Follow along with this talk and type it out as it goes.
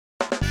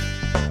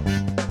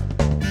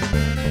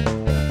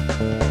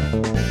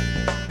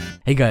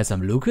Hey guys,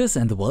 I'm Lucas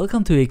and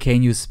welcome to a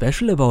K-News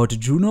special about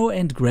Juno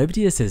and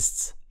gravity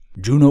assists.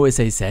 Juno is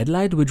a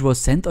satellite which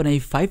was sent on a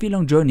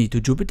 5-year-long journey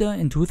to Jupiter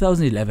in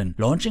 2011,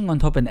 launching on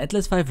top an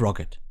Atlas V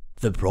rocket.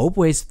 The probe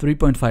weighs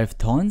 3.5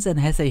 tons and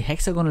has a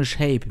hexagonal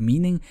shape,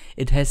 meaning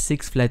it has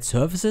 6 flat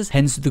surfaces,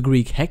 hence the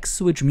Greek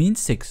hex, which means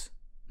 6.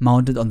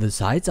 Mounted on the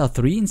sides are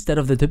 3 instead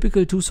of the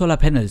typical 2 solar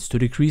panels to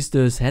decrease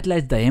the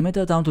satellite's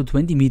diameter down to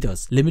 20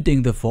 meters,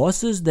 limiting the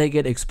forces they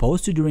get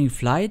exposed to during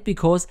flight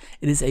because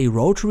it is a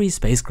rotary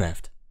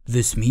spacecraft.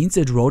 This means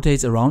it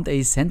rotates around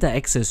a center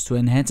axis to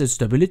enhance its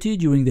stability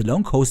during the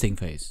long coasting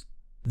phase.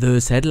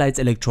 The satellite's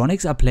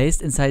electronics are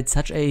placed inside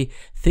such a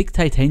thick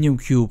titanium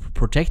cube,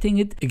 protecting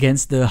it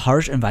against the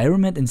harsh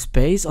environment in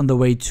space on the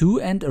way to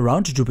and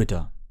around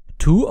Jupiter.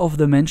 2 of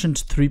the mentioned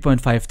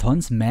 3.5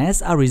 tons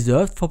mass are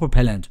reserved for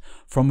propellant,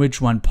 from which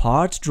one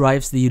part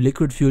drives the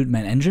liquid-fueled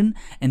main engine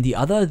and the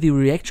other the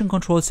reaction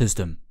control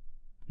system.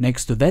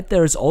 Next to that,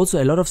 there is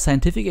also a lot of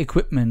scientific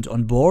equipment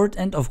on board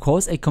and of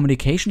course a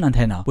communication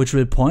antenna, which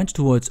will point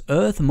towards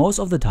Earth most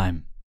of the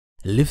time.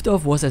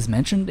 Liftoff was as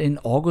mentioned in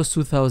August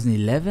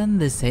 2011,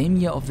 the same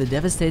year of the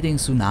devastating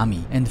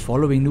tsunami and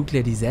following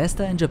nuclear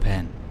disaster in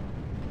Japan.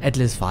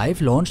 Atlas V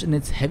launched in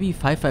its heavy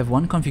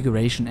 551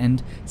 configuration,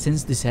 and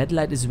since the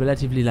satellite is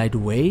relatively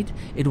lightweight,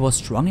 it was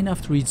strong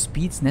enough to reach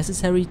speeds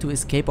necessary to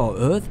escape our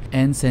Earth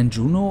and send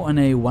Juno on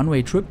a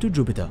one-way trip to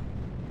Jupiter.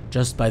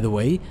 Just by the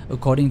way,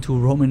 according to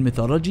Roman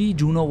mythology,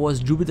 Juno was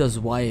Jupiter's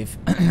wife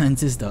and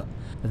sister,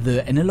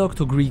 the analog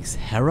to Greek's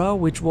Hera,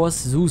 which was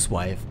Zeus'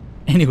 wife.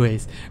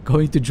 Anyways,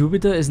 going to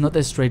Jupiter is not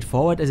as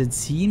straightforward as it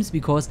seems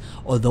because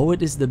although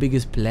it is the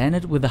biggest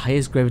planet with the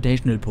highest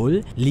gravitational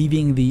pull,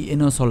 leaving the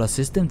inner solar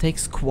system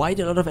takes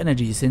quite a lot of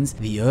energy since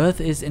the Earth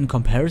is in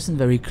comparison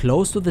very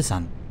close to the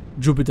Sun.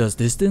 Jupiter's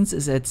distance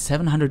is at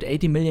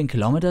 780 million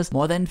kilometers,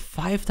 more than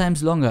 5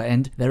 times longer,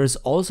 and there is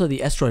also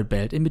the asteroid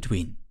belt in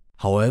between.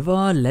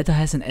 However, latter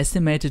has an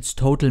estimated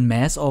total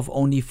mass of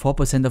only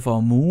 4% of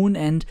our moon,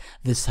 and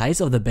the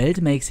size of the belt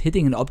makes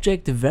hitting an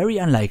object very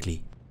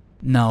unlikely.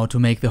 Now, to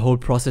make the whole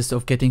process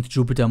of getting to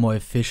Jupiter more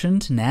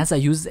efficient,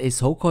 NASA uses a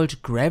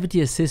so-called gravity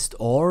assist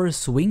or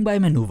swing-by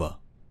maneuver.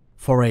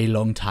 For a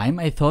long time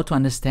I thought to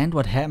understand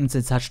what happens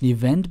in such an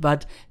event,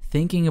 but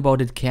thinking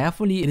about it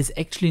carefully, it is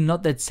actually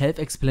not that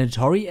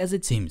self-explanatory as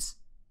it seems.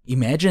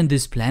 Imagine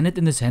this planet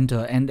in the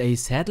center and a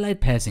satellite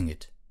passing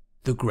it.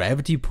 The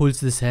gravity pulls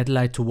the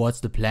satellite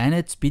towards the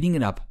planet, speeding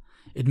it up.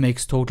 It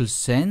makes total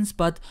sense,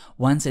 but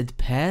once it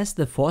passed,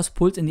 the force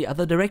pulls in the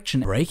other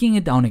direction, breaking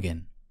it down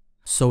again.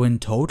 So in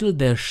total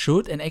there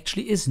should and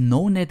actually is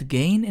no net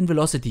gain in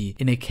velocity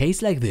in a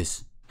case like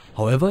this.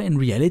 However, in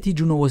reality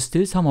Juno was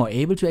still somehow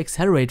able to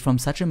accelerate from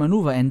such a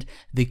maneuver, and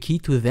the key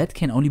to that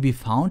can only be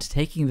found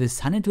taking the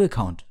Sun into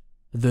account.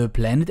 The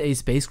planet a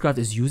spacecraft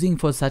is using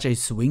for such a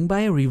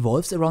swing-by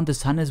revolves around the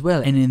Sun as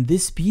well, and in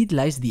this speed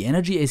lies the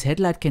energy a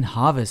satellite can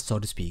harvest, so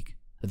to speak.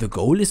 The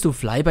goal is to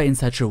fly by in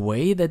such a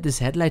way that the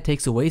satellite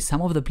takes away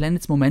some of the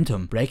planet's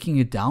momentum, breaking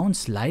it down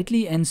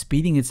slightly and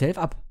speeding itself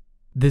up.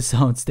 This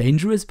sounds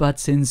dangerous, but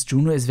since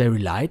Juno is very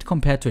light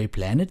compared to a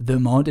planet, the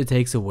amount it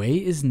takes away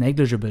is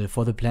negligible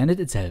for the planet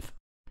itself.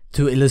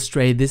 To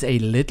illustrate this a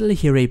little,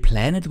 here a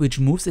planet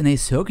which moves in a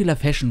circular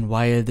fashion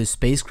while the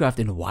spacecraft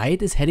in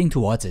white is heading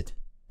towards it.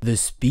 The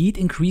speed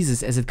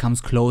increases as it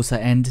comes closer,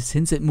 and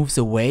since it moves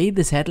away,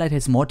 the satellite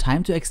has more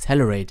time to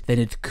accelerate than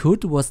it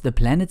could was the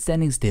planet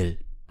standing still.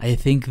 I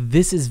think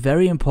this is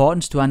very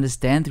important to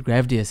understand the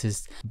gravity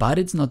assist, but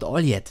it's not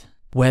all yet.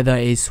 Whether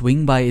a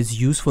swing-by is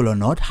useful or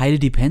not highly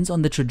depends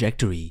on the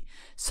trajectory.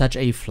 Such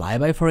a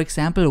flyby, for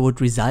example,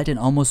 would result in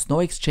almost no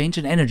exchange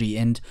in energy,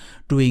 and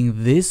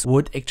doing this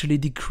would actually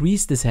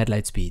decrease the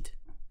satellite speed.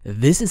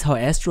 This is how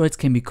asteroids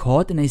can be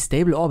caught in a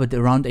stable orbit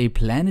around a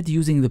planet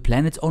using the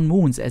planet's own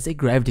moons as a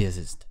gravity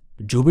assist.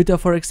 Jupiter,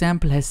 for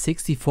example, has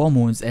 64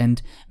 moons,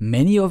 and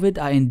many of it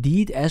are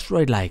indeed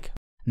asteroid-like.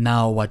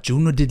 Now, what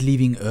Juno did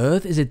leaving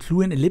Earth is it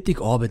flew in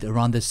elliptic orbit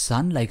around the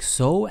Sun like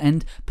so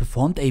and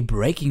performed a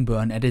braking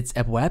burn at its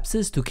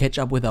apoapsis to catch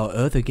up with our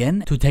Earth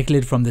again, to tackle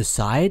it from the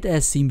side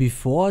as seen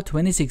before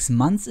 26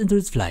 months into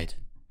its flight.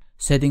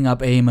 Setting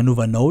up a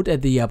maneuver node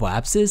at the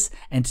apoapsis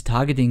and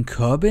targeting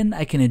Kerbin,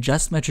 I can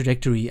adjust my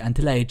trajectory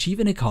until I achieve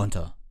an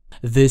encounter.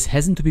 This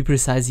hasn't to be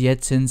precise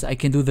yet since I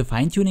can do the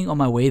fine-tuning on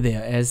my way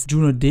there as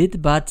Juno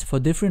did, but for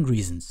different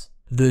reasons.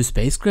 The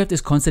spacecraft is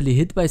constantly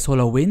hit by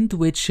solar wind,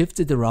 which shifts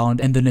it around,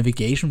 and the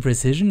navigation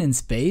precision in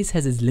space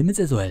has its limits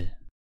as well.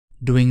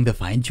 Doing the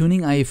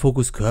fine-tuning, I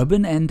focus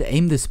Kerbin and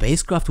aim the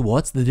spacecraft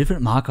towards the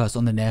different markers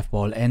on the nav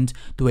ball and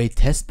do a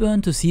test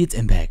burn to see its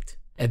impact.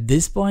 At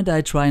this point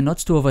I try not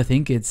to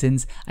overthink it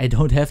since I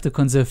don't have to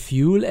conserve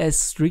fuel as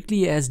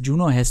strictly as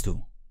Juno has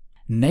to.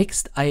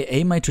 Next, I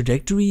aim my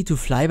trajectory to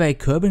fly by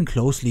Kerbin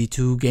closely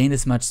to gain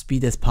as much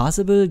speed as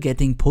possible,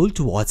 getting pulled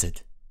towards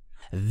it.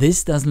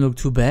 This doesn't look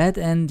too bad,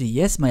 and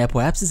yes, my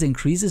apoapsis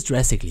increases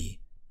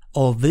drastically.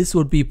 All this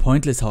would be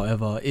pointless,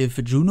 however,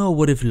 if Juno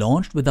would have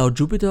launched without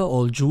Jupiter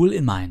or Joule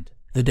in mind.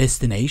 The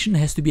destination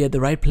has to be at the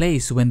right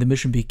place when the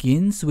mission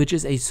begins, which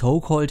is a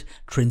so-called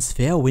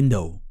transfer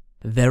window.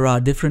 There are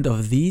different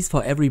of these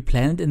for every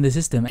planet in the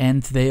system,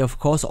 and they of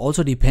course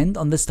also depend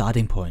on the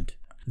starting point.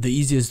 The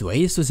easiest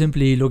way is to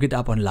simply look it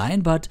up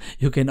online, but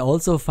you can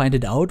also find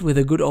it out with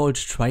a good old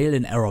trial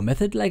and error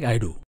method like I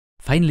do.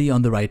 Finally,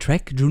 on the right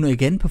track, Juno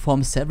again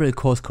performs several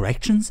course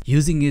corrections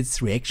using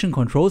its reaction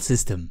control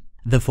system.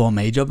 The 4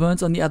 major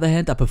burns on the other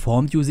hand are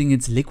performed using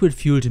its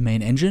liquid-fueled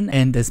main engine,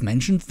 and as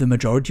mentioned, the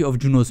majority of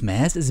Juno's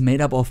mass is made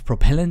up of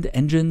propellant,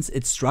 engines,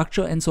 its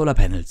structure and solar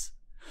panels.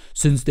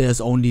 Since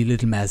there's only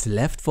little mass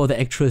left for the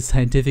actual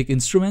scientific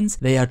instruments,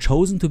 they are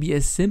chosen to be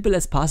as simple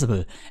as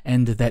possible,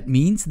 and that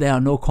means there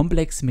are no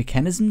complex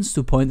mechanisms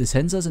to point the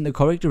sensors in the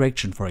correct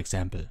direction, for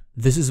example.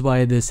 This is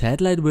why the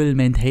satellite will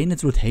maintain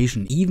its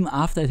rotation even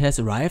after it has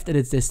arrived at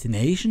its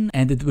destination,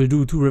 and it will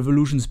do 2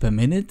 revolutions per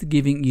minute,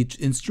 giving each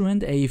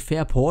instrument a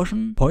fair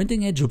portion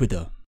pointing at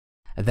Jupiter.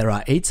 There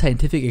are 8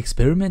 scientific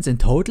experiments in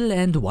total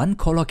and 1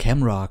 color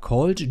camera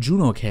called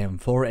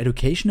JunoCam for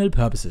educational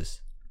purposes.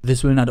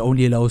 This will not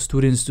only allow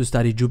students to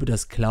study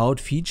Jupiter's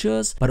cloud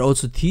features, but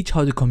also teach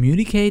how to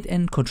communicate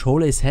and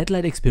control a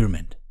satellite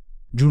experiment.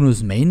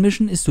 Juno's main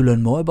mission is to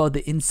learn more about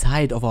the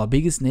inside of our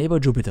biggest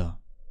neighbor Jupiter.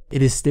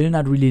 It is still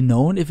not really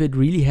known if it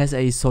really has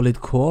a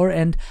solid core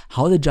and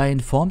how the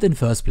giant formed in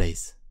first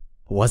place.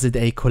 Was it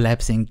a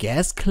collapsing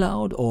gas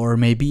cloud or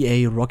maybe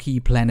a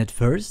rocky planet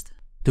first?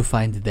 To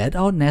find that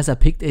out, NASA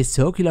picked a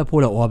circular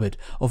polar orbit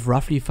of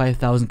roughly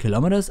 5,000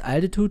 kilometers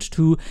altitude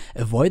to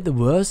avoid the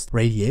worst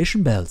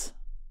radiation belts.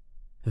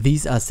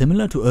 These are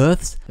similar to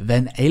Earth's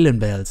Van Allen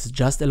belts,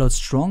 just a lot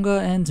stronger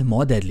and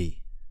more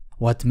deadly.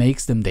 What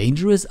makes them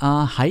dangerous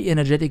are high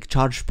energetic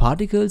charged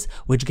particles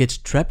which get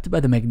trapped by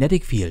the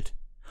magnetic field.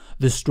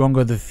 The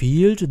stronger the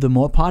field, the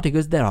more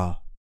particles there are.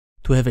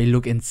 To have a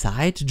look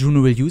inside,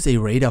 Juno will use a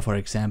radar, for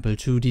example,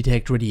 to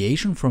detect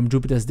radiation from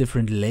Jupiter's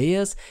different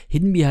layers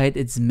hidden behind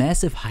its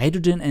massive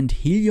hydrogen and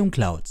helium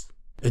clouds.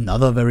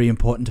 Another very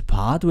important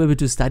part will be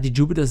to study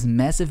Jupiter's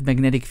massive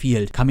magnetic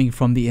field coming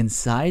from the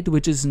inside,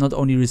 which is not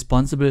only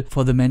responsible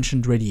for the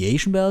mentioned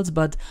radiation belts,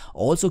 but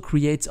also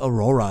creates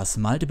auroras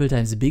multiple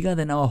times bigger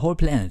than our whole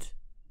planet.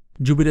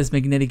 Jupiter's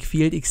magnetic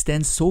field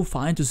extends so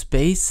far into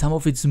space, some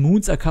of its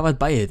moons are covered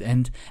by it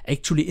and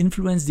actually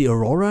influence the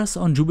auroras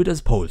on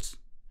Jupiter's poles.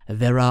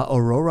 There are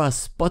aurora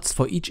spots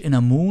for each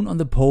inner moon on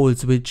the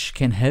poles, which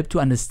can help to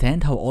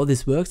understand how all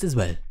this works as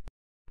well.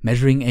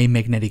 Measuring a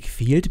magnetic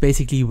field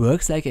basically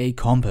works like a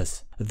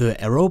compass.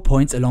 The arrow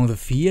points along the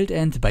field,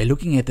 and by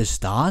looking at the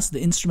stars,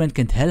 the instrument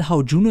can tell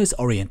how Juno is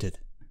oriented.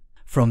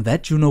 From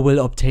that, Juno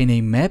will obtain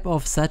a map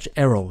of such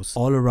arrows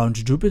all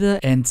around Jupiter,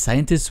 and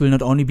scientists will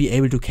not only be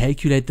able to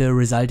calculate the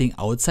resulting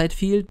outside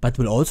field, but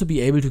will also be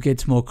able to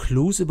get more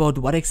clues about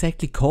what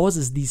exactly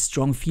causes these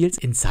strong fields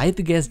inside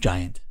the gas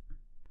giant.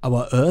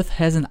 Our Earth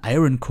has an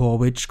iron core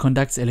which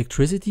conducts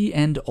electricity,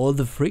 and all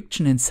the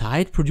friction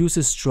inside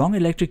produces strong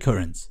electric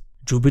currents.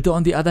 Jupiter,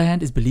 on the other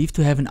hand, is believed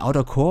to have an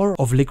outer core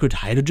of liquid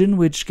hydrogen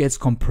which gets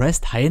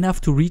compressed high enough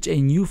to reach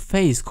a new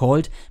phase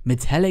called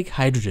metallic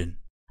hydrogen.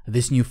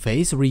 This new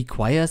phase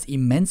requires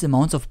immense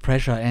amounts of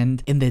pressure,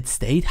 and in that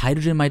state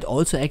hydrogen might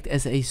also act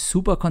as a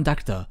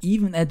superconductor,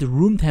 even at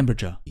room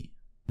temperature.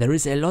 There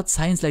is a lot of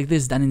science like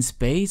this done in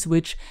space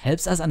which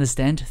helps us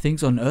understand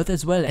things on Earth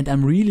as well, and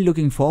I'm really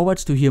looking forward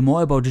to hear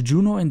more about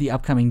Juno in the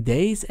upcoming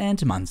days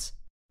and months.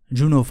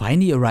 Juno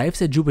finally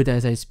arrives at Jupiter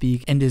as I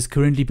speak and is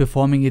currently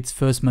performing its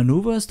first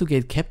maneuvers to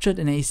get captured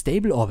in a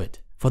stable orbit.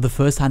 For the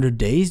first 100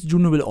 days,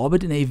 Juno will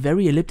orbit in a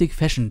very elliptic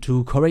fashion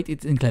to correct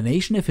its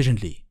inclination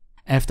efficiently.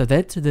 After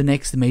that, the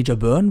next major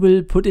burn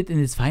will put it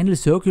in its final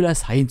circular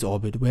science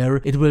orbit, where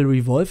it will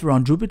revolve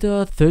around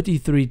Jupiter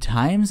 33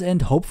 times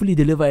and hopefully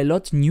deliver a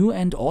lot new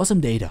and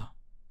awesome data.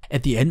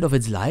 At the end of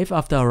its life,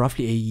 after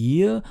roughly a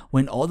year,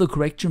 when all the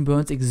correction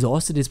burns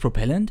exhausted its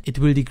propellant, it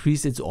will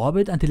decrease its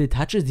orbit until it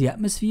touches the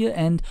atmosphere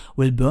and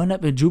will burn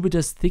up in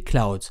Jupiter's thick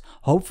clouds,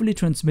 hopefully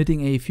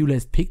transmitting a few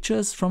less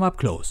pictures from up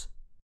close.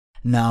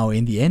 Now,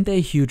 in the end, a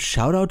huge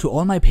shout out to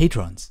all my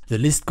patrons. The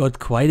list got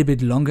quite a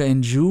bit longer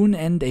in June,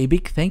 and a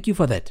big thank you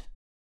for that.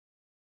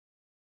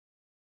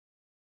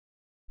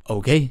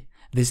 Okay,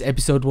 this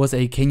episode was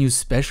a Can You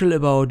special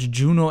about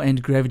Juno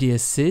and gravity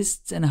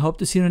assists, and I hope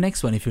to see you in the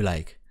next one if you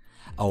like.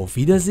 Auf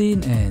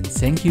Wiedersehen and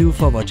thank you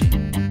for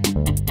watching.